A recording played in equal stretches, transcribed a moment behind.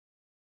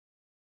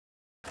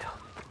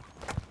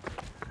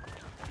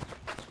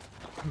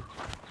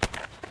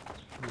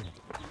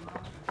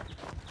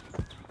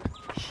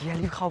ชี่ย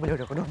รีบเข้าไปเร็วเ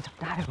ดี๋ยวก็โดนจับ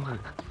ได้มึง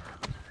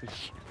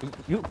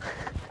ยุ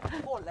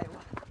โคตรอะไรว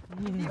ะ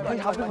นี่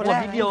ทำเป็นคนแรก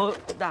นิดเดียว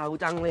ด่ากู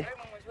จังเลย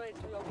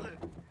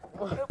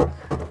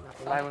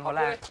อะไรมึงคนแ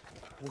รก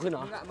กูขึ้นเหร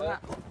อมึงอ่ะ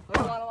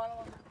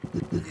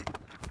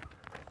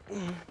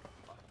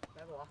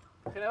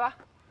ขึ้นได้ปะ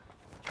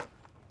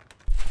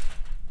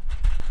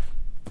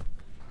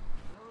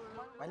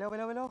ไปเร็ว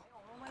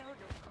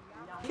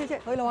เชี่ย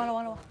เฮ้ยระวัง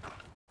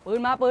ปืน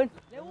มาปืน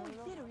เร็ว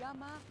เชี่ยเดี๋ยวยาม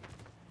มา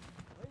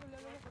เฮ้ยเร็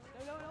ว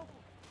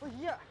เฮ้ยเ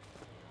ฮีย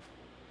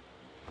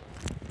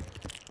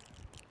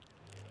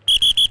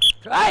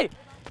เฮ้ย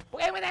พวก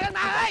เอ็งไปไหนกันม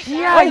าเฮ้ยเ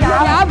ชี่ยย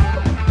าม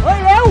เฮ้ย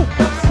เร็ว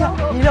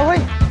นี่เร็วเฮ้ย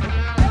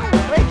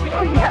เฮ้ย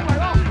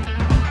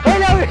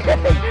เร็ว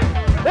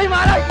เฮ้ยมา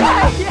แล้ว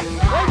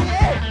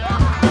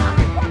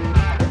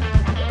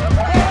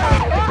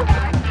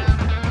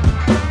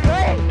เ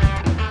ฮ้ย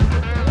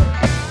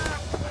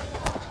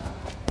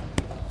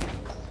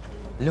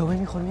เร็วไม่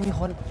มีค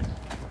น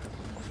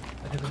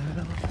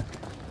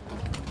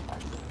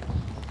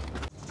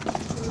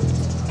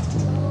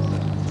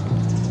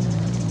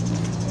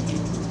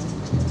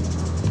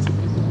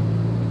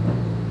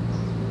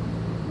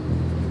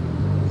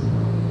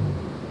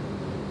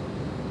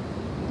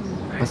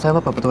มาเซอร์ม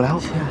าเปิดประตูแล้ว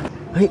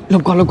เฮ้ยหล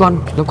บก่อนเร็วกำลัง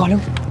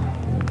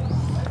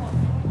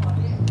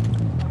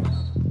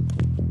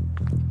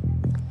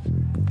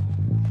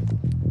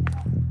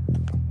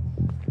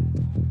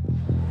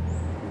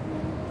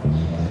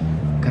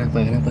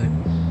เปิด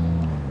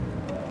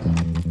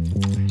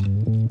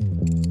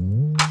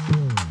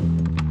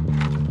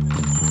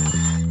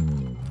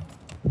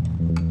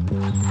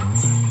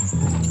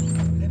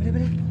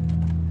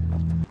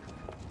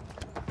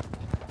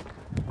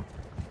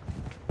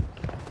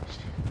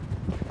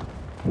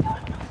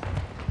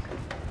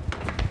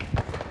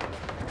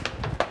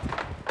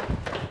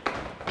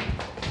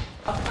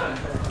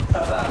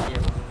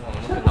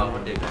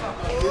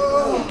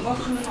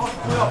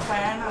คุยกับแฟ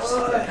นอะเสี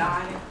ยดา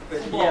ยไป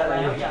เที่ยวอะไร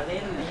อย่าเล่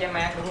นไอ้แ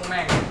ม่คือพวกแม่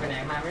ไปไหน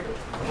มาไม่รู้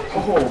โ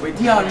อ้โหไปเ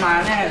ที่ยวมา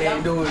แน่เลย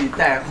ดู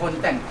แต่คน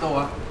แต่งตัว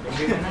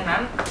ยืนทั้งนั้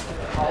น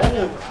เขา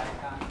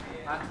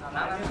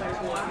น้ำไม่เคย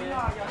ชัวร์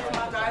อย่าเล่น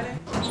มาใจเลย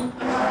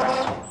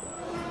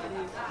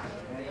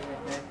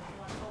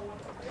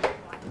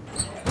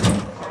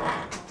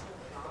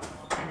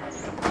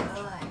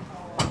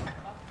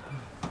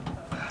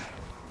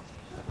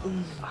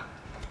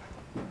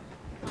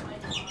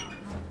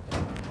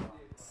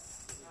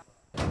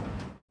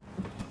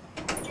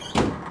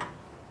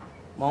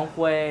มอง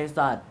คุย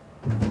สัตว์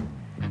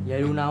อย่า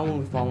ดูนะมึง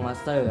ฟองมาส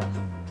เตอร์อ่ะ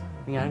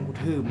ไม่งั้นกู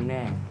ทื่อมึงแ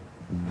น่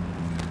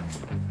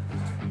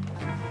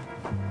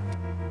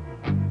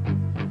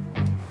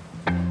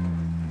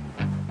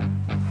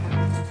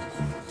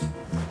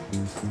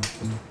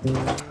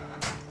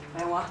แ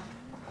ม่วะ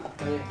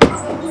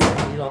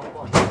นี่ร้อง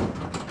ก่อน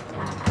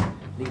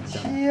เ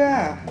ชี่ย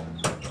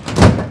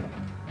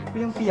กู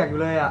ยังเปียกอยู่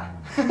เลยอ่ะ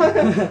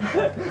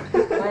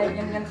ไป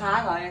ยังค้าง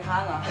เหรอ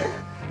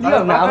เรื่อ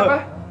งน้ำเลย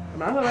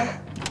น้ำเลย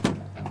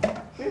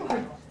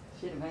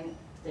ชิดแม่ง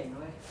เจ๋ง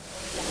ด้วย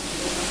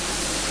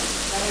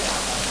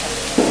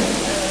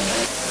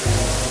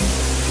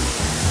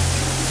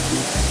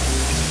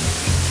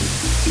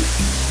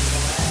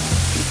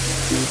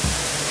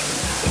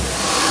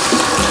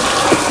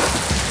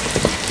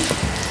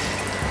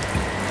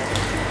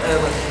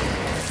มัน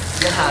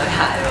จะหา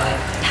ยเลย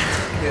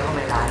เดินเข้าไป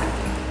ร้าน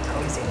เขา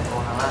มีเสียงโทร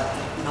มาว่า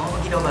น้องเมื่อ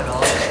กี้โดนมาล้อ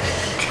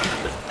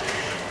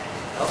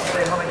แล้วก็เล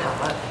ยเข้าไปถาม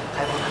ว่าใคร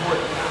พูด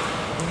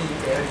มี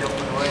เจ๊ยก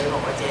มือไว้บอ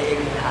กว่าเจ๊เอง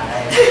มีปัญหาอะไร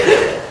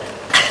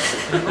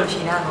ก็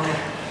ชี้หน้าเขาไง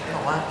บ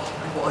อกว่า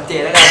บอกเจ๊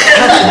แล้วกัน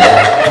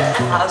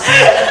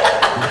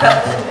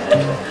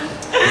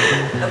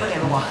แล้วเป็นไง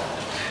บ้างวะ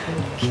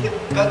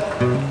ก็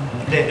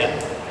เด็ดอ่ะ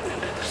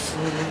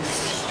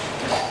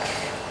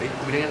เฮ้ย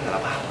กูไม่ได้กันสาร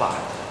ภาพบาท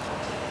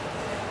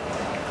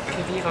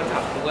พี่เขาจั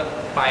บกูก็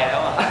ไปแล้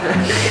วอ่ะ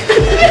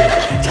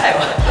ใช่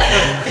ปะ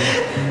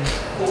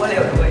กูว่าเร็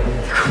วด้วย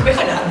กูไม่ข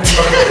นาดมึง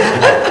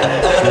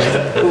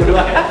กูด้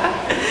วย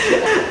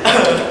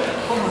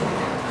พวกมึง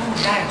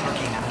ได้คนเ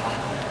ก่งนะวะ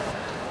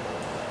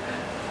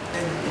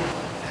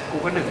กู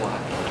ก็หนึ่งวะ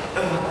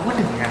กูก็ห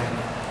นึ่งไง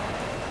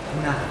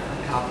นะ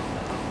ครับ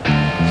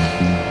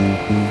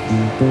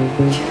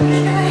ไม่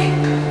ได้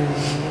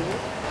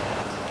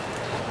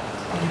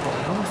มีบอกแ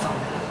ล้วมาสอง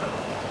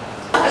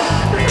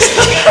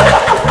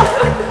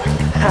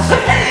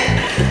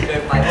เกิ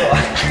นไปป่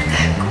ะ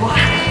กูว่า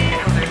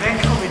ทำไมแม่ง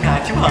เข้าไปนาน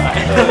ชิบหาย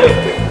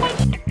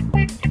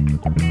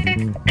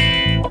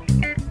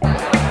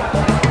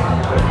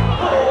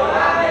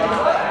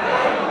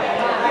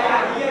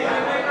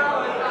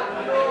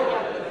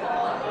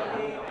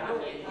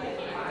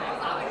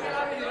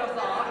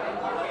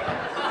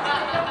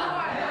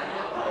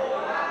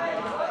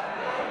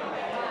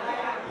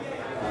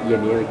เย็น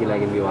นี้ไปกินอะไร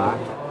กันดีวะ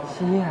เ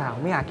ชี่ย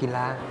ไม่อยากกินล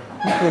ะ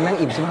เมื่อคืนแม่ง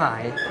อิ่มชิบหา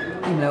ย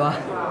อิ่มเลยวะ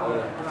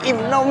อิ่ม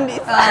นมดิ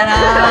ตายนะ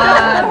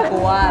กู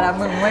ว่าแล้ว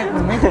มึงไม่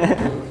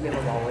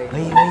เ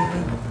ฮ้ยเ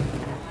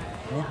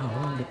นี่ยเขา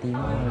ว่าไปตีห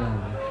ม้อเลย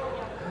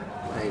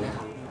อะไรนะ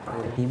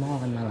ไปตีหม้อ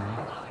กันมาเหรอ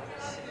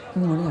มึ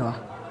งรู้ได้ไงวะ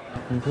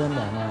มีเพื่อนบ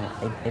อกมา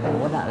ไอ้โ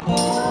บ๊ทอะ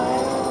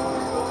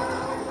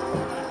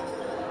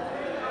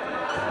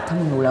ถ้า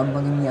มึงรู้แล้วมึง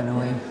ก็เงียบๆนะเ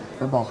ว้ยไ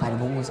ปบอกใครเดี๋ย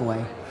วพวกมึงซวย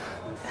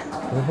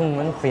พวกมึง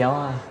มันเฟี้ยว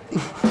อ่ะ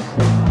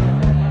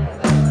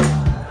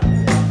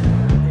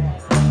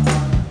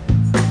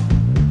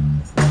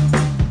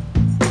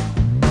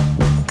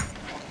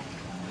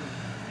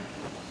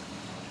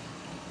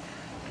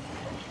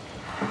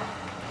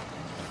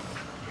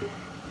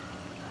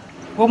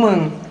พวกมึง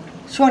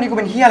ช่วงนี้กูเ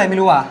ป็นเฮี้ยอะไรไม่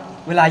รู้อ่ะ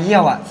เวลาเยี่ย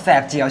วอ่ะแส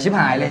บเจียวชิบ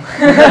หายเลย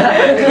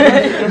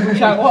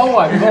ชักว่าไหว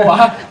ปะวะ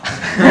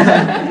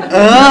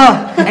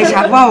ไอ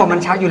ชักว่ามัน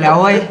ชักอยู่แล้ว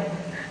เว้ย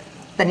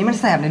แต่นี่มัน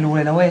แสบในรูเ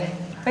ลยนะเว้ย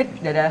เฮ้ย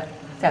เดี๋ยว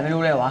แสบไม่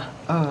รู้เลยวะ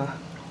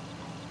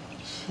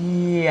เ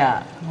ชี่ย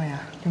ทำไมอ่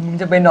ะมึง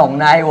จะเป็นหนอง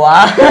ในวะ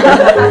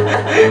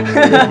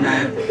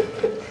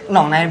หน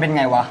องในมันเป็น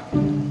ไงวะ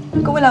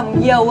ก็เวลามึง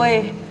เยี่ยวเว้ย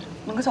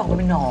มันก็ส่องมา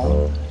เป็นหนอง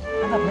แ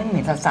ล้วแบบไม่เห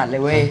ม็นสัสๆเล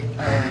ยเว้ย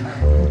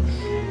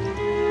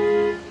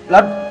แล้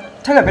ว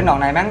ถ้าเกิดเป็นหนอง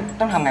ในแม่ง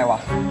ต้องทำไงวะ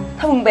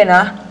ถ้ามึงเป็นน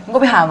ะมึง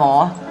ก็ไปหาหมอ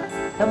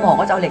แล้วหมอ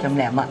ก็จะเอาเหล็กแ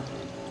หลมๆอะ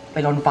ไป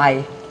ลนไฟ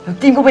แล้ว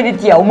จิ้มเข้าไปใน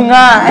เจียวมึง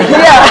อ่ะไอ้เ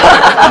หี้ย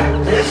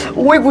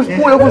อุ้ยกู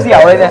พูดแล้วกูเสีย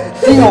วเลยเนี่ย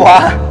จริงเหรอวะ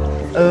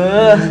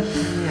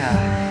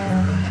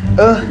เ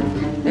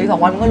ดี๋ยวอีก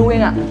2 วันมึงก็รู้เอ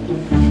งอ่ะ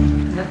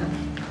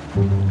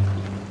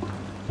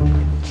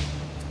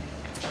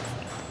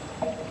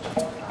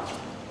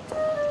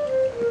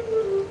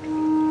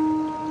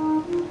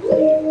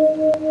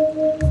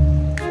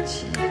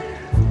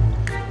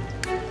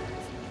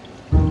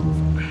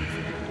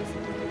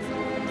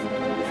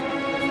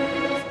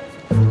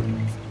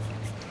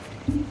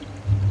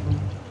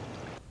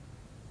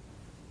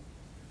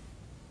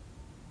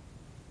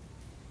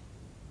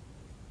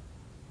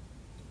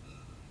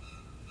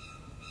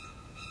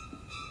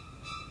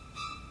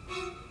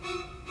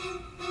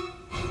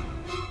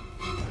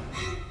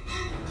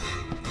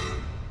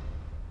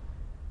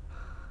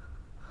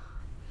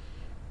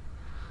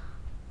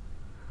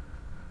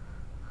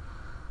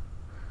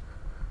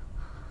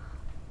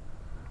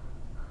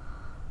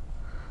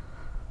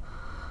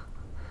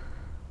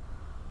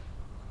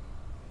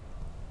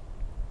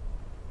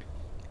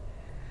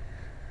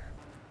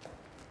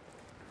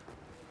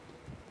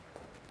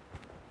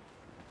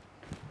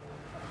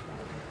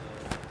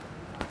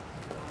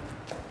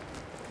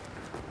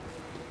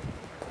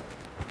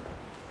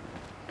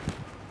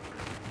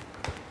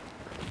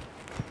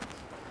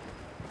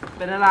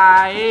เป็นอะไร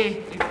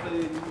ไอ้ปื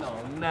นหนอ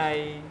งใน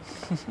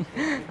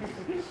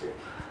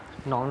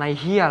หนองใน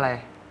เฮี้ยอะไร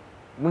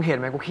มึงเห็น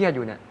ไหมกูเครียดอ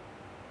ยู่เนี่ย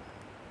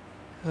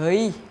เฮ้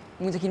ย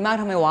มึงจะคิดมาก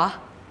ทำไมวะ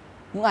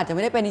มึงอาจจะไ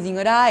ม่ได้เป็นจริงๆ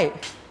ก็ได้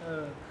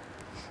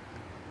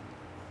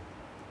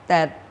แต่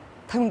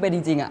ถ้ามึงเป็นจ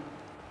ริงๆอ่ะ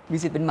มี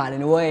สิทธิ์เป็นหมาเลย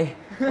นะเว้ย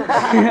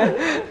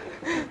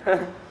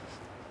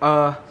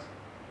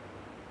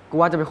กู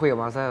ว่าจะไปคุยกับ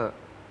มาสเตอร์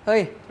เฮ้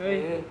ย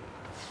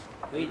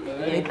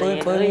ไอ้ปืน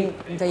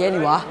มึงใจเย็น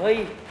ดิวะ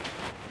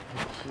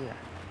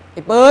ไ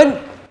อ้ปืน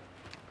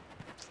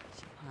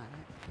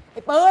ไ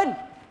อ้ปืน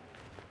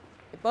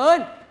ไอ้ปืน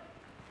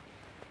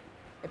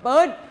ไอ้ปื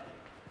น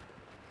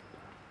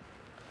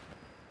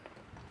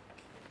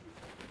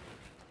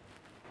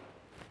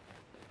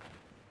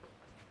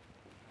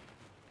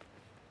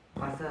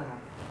มาสเตอร์ครับ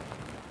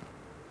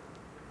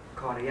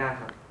ขออนุญาต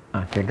ครับ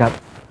เชิญครับ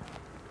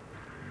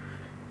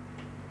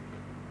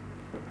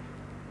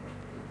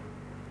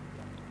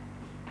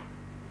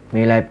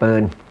มีอะไรปื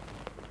น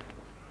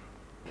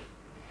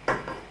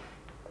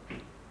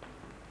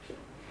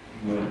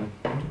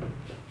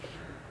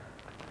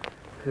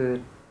คือ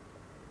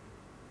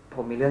ผ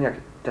มมีเรื่องอยาก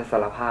จะสา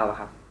รภาพอะ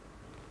ครับ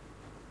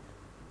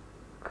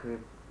คือ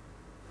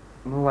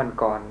เมื่อวัน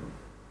ก่อน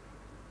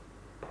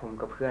ผม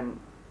กับเพื่อน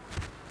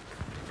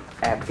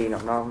แอบปีนอ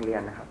อกนอกโรงเรีย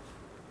นนะครับ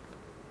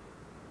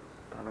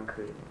ตอนกลาง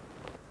คืน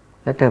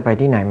แล้วเธอไป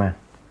ที่ไหนมา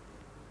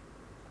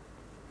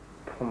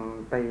ผม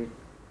ไป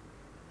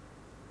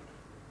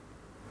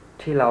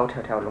ที่เราแ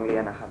ถวๆโรงเรีย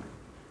นนะครับ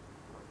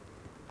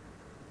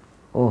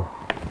โอ้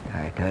ใ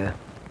ช่เธอ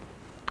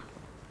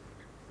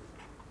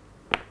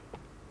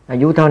อา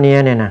ยุเท่านี้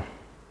เนี่ยนะ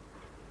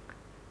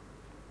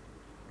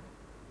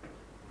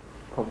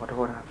ผมขอโท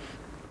ษครับ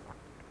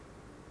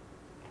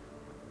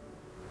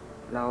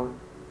แล้ว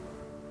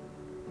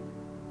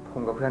ผ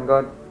มกับเพื่อนก็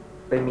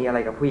ไปมีอะไร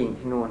กับผู้หญิง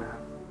ที่นู่นนะครั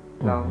บ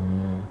แล้ว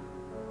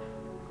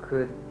คื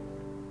อ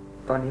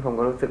ตอนนี้ผม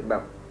ก็รู้สึกแบ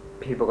บ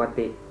ผิดปก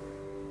ติ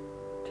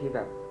ที่แบ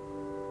บ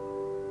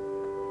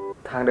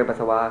ทางเดินปัส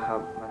สาวะครับ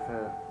มาสเตอ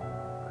ร์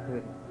คือ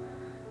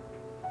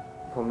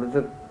ผมรู้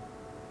สึก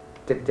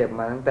เจ็บๆ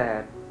มาตั้งแต่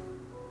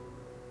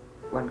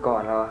วันก่อ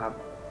นแล้วครับ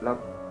แล้ว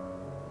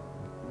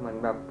เหมือน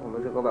แบบผม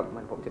รู้สึกว่าแบบเหมื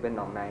อนผมจะเป็นห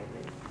นองใน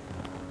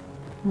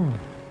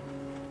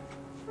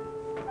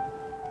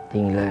จ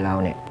ริงเลยเรา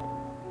เนี่ย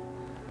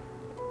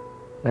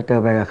แล้วเธอ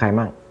ไปกับใคร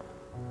มั่ง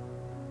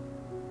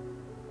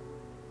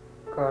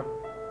ก็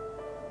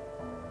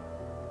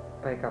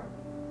ไปกับ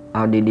เอ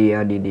าดีๆ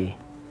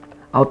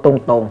เอาต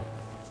รง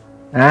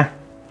ๆนะ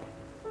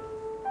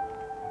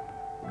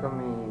ก็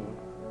มี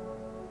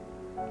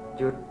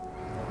ยุทธ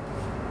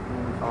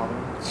มีอ๋อง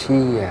เ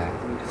ชี่ย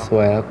ส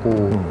วยแล้วกู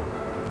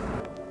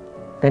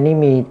แต่นี่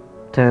มี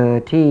เธอ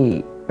ที่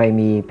ไป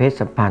มีเพศ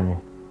สัมพันธ์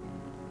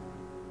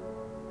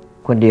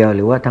คนเดียวห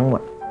รือว่าทั้งหม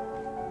ด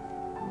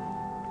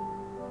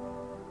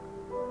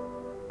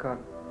ก็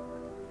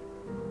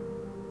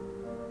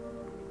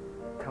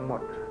ทั้งหม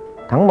ด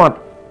ทั้งหมด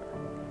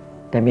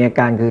แต่มีอาก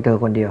ารคือเธอ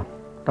คนเดียว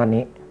ตอน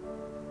นี้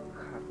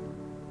ครับ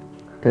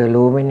เธอ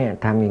รู้ไหมเนี่ย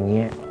ทำอย่างเ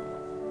งี้ย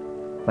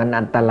มัน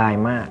อันตราย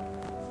มาก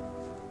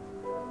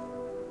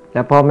แ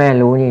ล้วพ่อแม่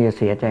รู้นี่จะ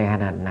เสียใจข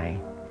นาดไหน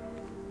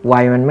วั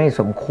ยมันไม่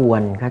สมคว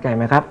รเข้าใจไ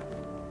หมครับ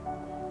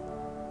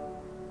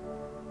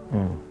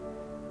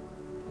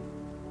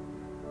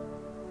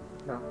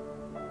แล้ว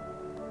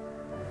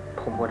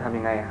ผมควรทำ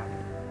ยังไงครับ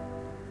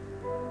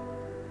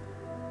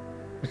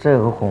เซอ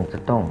ร์เขาคงจะ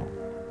ต้อง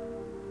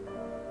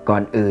ก่อ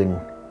นอื่น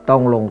ต้อ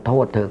งลงโท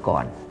ษเธอก่อ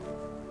น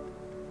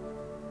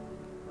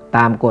ต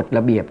ามกฎร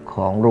ะเบียบข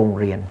องโรง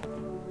เรียน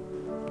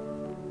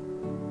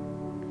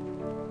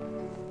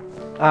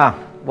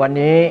วัน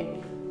นี้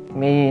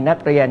มีนัก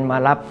เรียนมา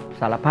รับ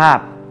สารภาพ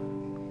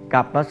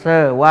กับมาสเตอ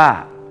ร์ว่า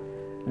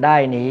ได้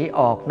หนี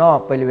ออกนอก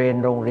บริเวณ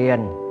โรงเรียน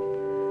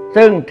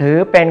ซึ่งถือ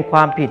เป็นคว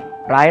ามผิด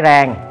ร้ายแร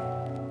ง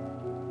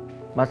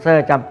มาสเตอ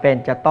ร์จำเป็น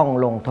จะต้อง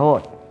ลงโทษ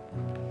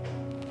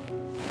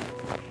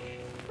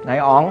นาย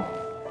อ๋อง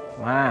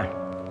มา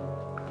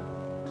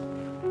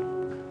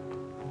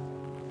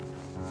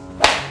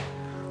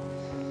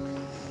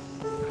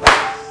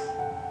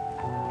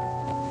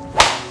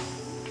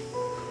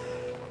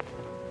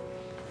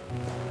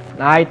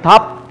นายท็อ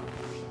ป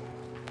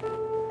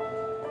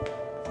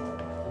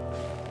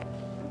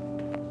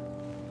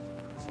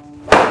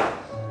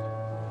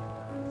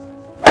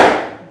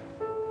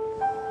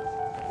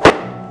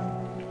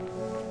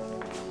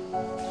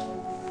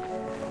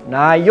น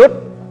ายยุทธ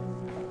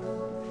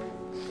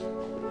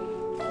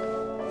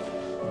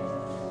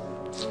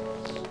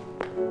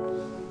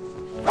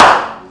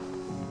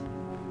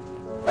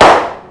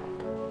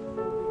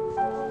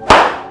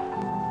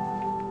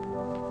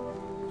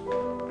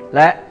แ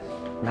ละ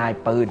นาย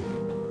ปืน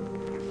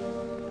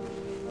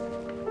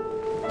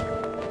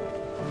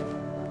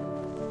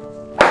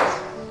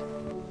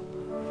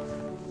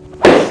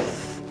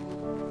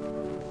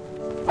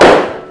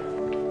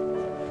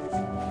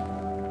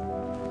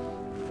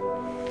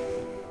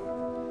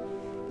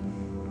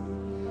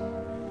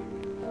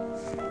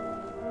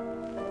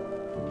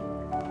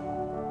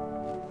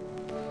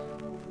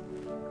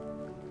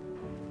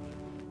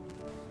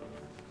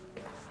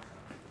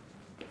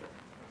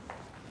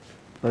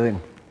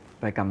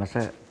ไปกับมาสเต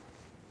อร์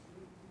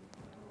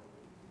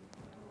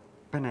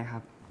ไปไหนครั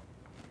บ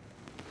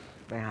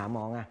ไปหาหม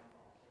อไง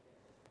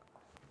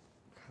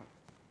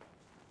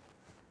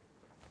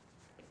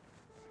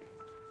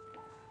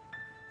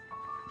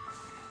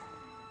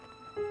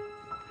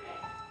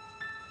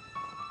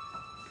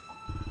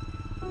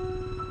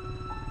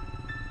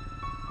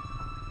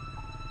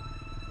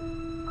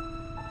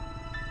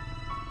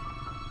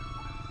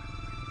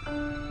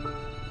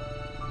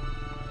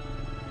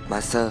มา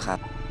สเตอร์ครับ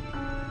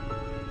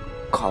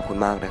ขอบคุณ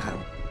มากนะครั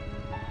บ